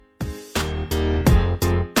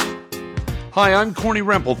Hi, I'm Corny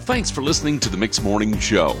Rempel. Thanks for listening to the Mix Morning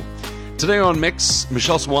Show. Today on Mix,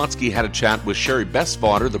 Michelle Sawatsky had a chat with Sherry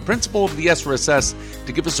Bestvater, the principal of the SRSS,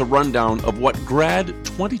 to give us a rundown of what Grad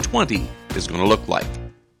 2020 is going to look like.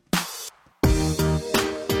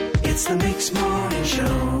 It's the Mix Morning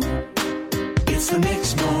Show. It's the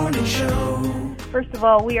Mix Morning Show. First of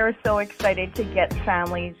all, we are so excited to get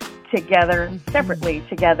families together, separately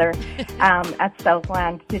together, at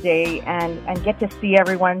Southland today and get to see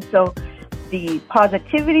everyone. So the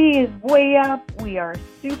positivity is way up. We are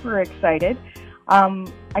super excited.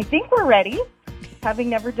 I think we're ready. Having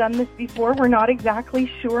never done this before, we're not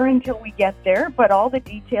exactly sure until we get there, but all the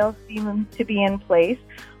details seem to be in place.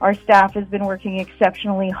 Our staff has been working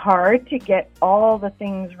exceptionally hard to get all the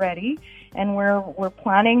things ready, and we're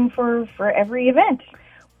planning for every event.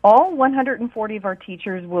 All 140 of our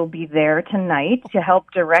teachers will be there tonight to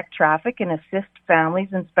help direct traffic and assist families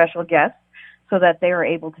and special guests so that they are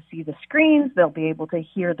able to see the screens, they'll be able to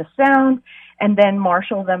hear the sound, and then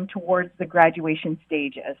marshal them towards the graduation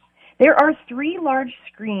stages. There are 3 large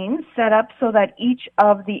screens set up so that each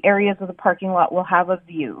of the areas of the parking lot will have a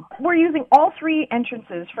view. We're using all 3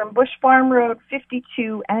 entrances from Bush Farm Road,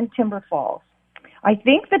 52, and Timber Falls. I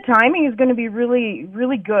think the timing is going to be really,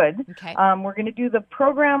 really good. Okay. We're going to do the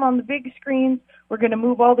program on the big screens. We're going to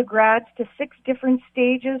move all the grads to 6 different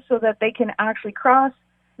stages so that they can actually cross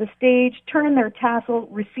the stage, turn their tassel,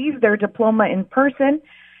 receive their diploma in person,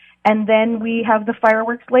 and then we have the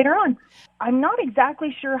fireworks later on. I'm not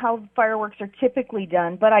exactly sure how fireworks are typically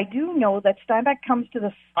done, but I do know that Steinbach comes to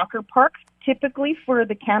the soccer park typically for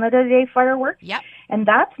the Canada Day fireworks, Yep. and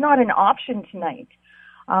that's not an option tonight.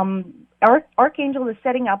 Archangel is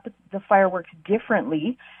setting up the fireworks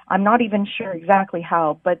differently. I'm not even sure exactly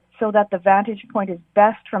how, but so that the vantage point is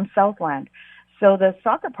best from Southland. So the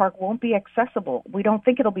soccer park won't be accessible. We don't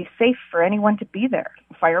think it'll be safe for anyone to be there.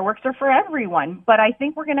 Fireworks are for everyone, but I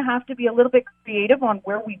think we're going to have to be a little bit creative on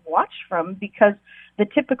where we watch from because the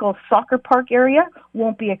typical soccer park area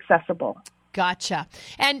won't be accessible. Gotcha.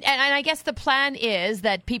 And I guess the plan is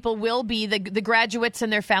that people will be, the graduates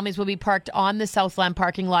and their families will be parked on the Southland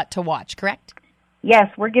parking lot to watch, correct? Yes,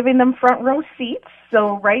 we're giving them front row seats,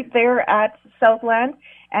 so right there at Southland,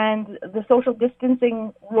 and the social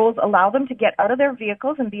distancing rules allow them to get out of their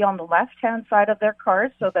vehicles and be on the left-hand side of their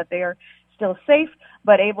cars so that they are still safe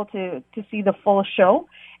but able to see the full show.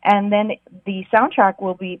 And then the soundtrack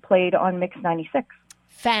will be played on Mix 96.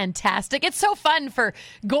 Fantastic. It's so fun for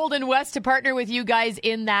Golden West to partner with you guys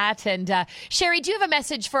in that. And Sherry, do you have a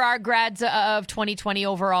message for our grads of 2020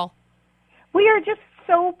 overall? We are just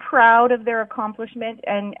so proud of their accomplishment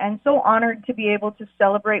and so honored to be able to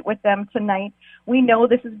celebrate with them tonight. We know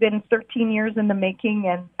this has been 13 years in the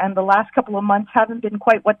making and the last couple of months haven't been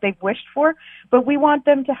quite what they've wished for, but we want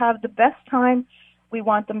them to have the best time. We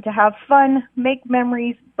want them to have fun, make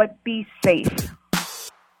memories, but be safe.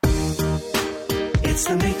 It's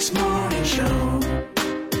the Mix Morning Show.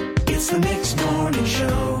 It's the Mix Morning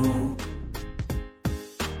Show.